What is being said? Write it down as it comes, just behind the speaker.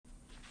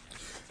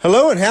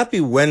Hello and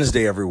happy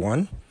Wednesday,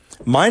 everyone.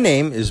 My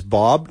name is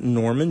Bob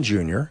Norman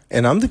Jr.,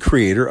 and I'm the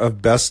creator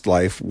of Best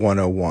Life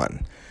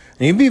 101.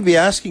 And you may be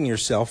asking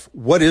yourself,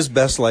 what is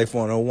Best Life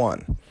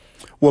 101?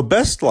 Well,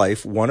 Best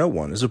Life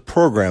 101 is a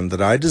program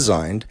that I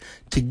designed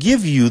to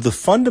give you the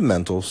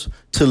fundamentals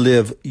to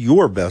live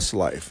your best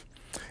life.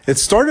 It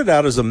started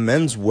out as a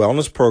men's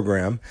wellness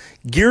program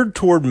geared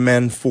toward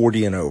men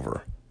 40 and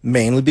over,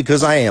 mainly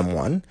because I am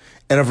one,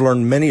 and I've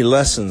learned many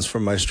lessons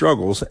from my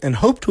struggles and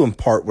hope to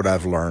impart what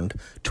I've learned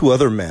to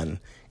other men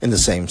in the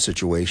same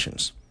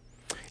situations.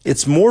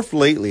 It's morphed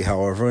lately,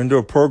 however, into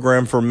a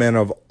program for men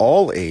of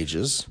all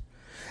ages,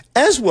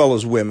 as well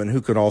as women who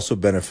can also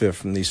benefit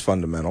from these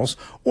fundamentals,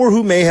 or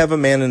who may have a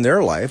man in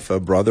their life, a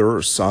brother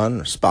or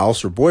son, or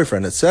spouse or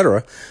boyfriend,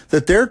 etc.,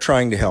 that they're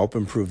trying to help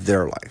improve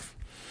their life.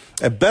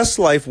 At Best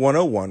Life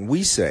 101,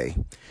 we say,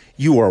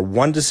 you are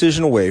one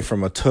decision away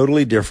from a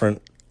totally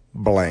different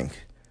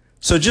blank.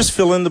 So just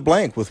fill in the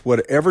blank with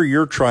whatever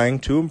you're trying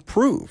to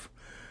improve,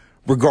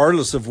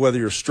 regardless of whether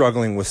you're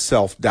struggling with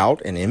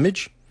self-doubt and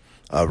image,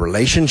 a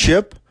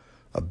relationship,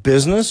 a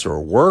business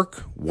or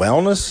work,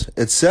 wellness,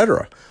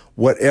 etc.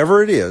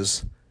 Whatever it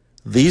is,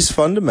 these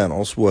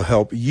fundamentals will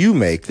help you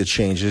make the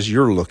changes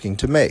you're looking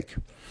to make.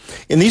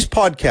 In these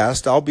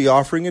podcasts, I'll be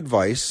offering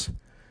advice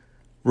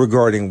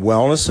regarding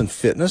wellness and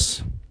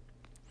fitness,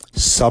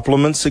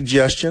 supplement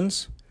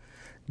suggestions,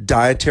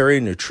 dietary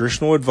and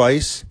nutritional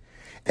advice,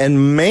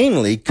 and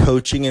mainly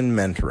coaching and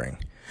mentoring.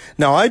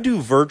 Now, I do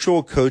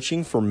virtual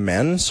coaching for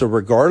men, so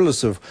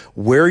regardless of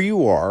where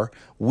you are,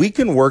 we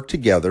can work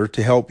together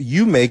to help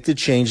you make the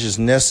changes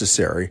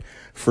necessary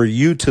for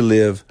you to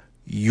live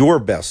your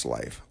best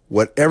life,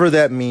 whatever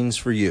that means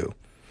for you.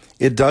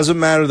 It doesn't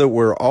matter that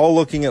we're all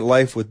looking at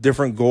life with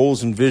different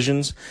goals and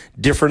visions,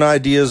 different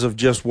ideas of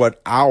just what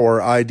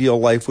our ideal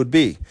life would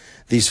be.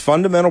 These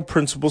fundamental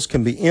principles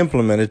can be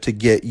implemented to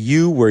get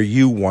you where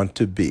you want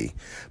to be.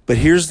 But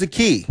here's the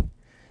key.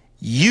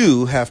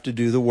 You have to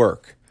do the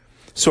work.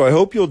 So I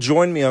hope you'll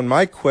join me on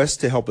my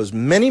quest to help as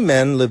many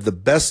men live the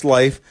best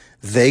life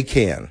they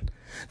can.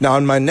 Now,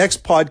 on my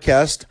next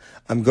podcast,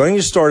 I'm going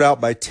to start out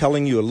by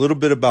telling you a little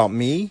bit about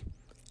me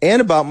and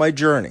about my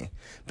journey,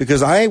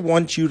 because I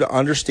want you to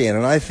understand,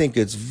 and I think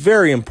it's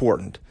very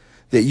important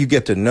that you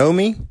get to know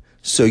me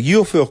so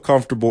you'll feel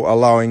comfortable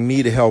allowing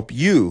me to help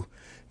you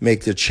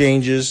make the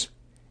changes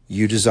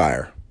you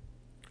desire.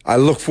 I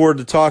look forward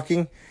to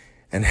talking,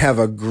 and have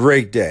a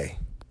great day.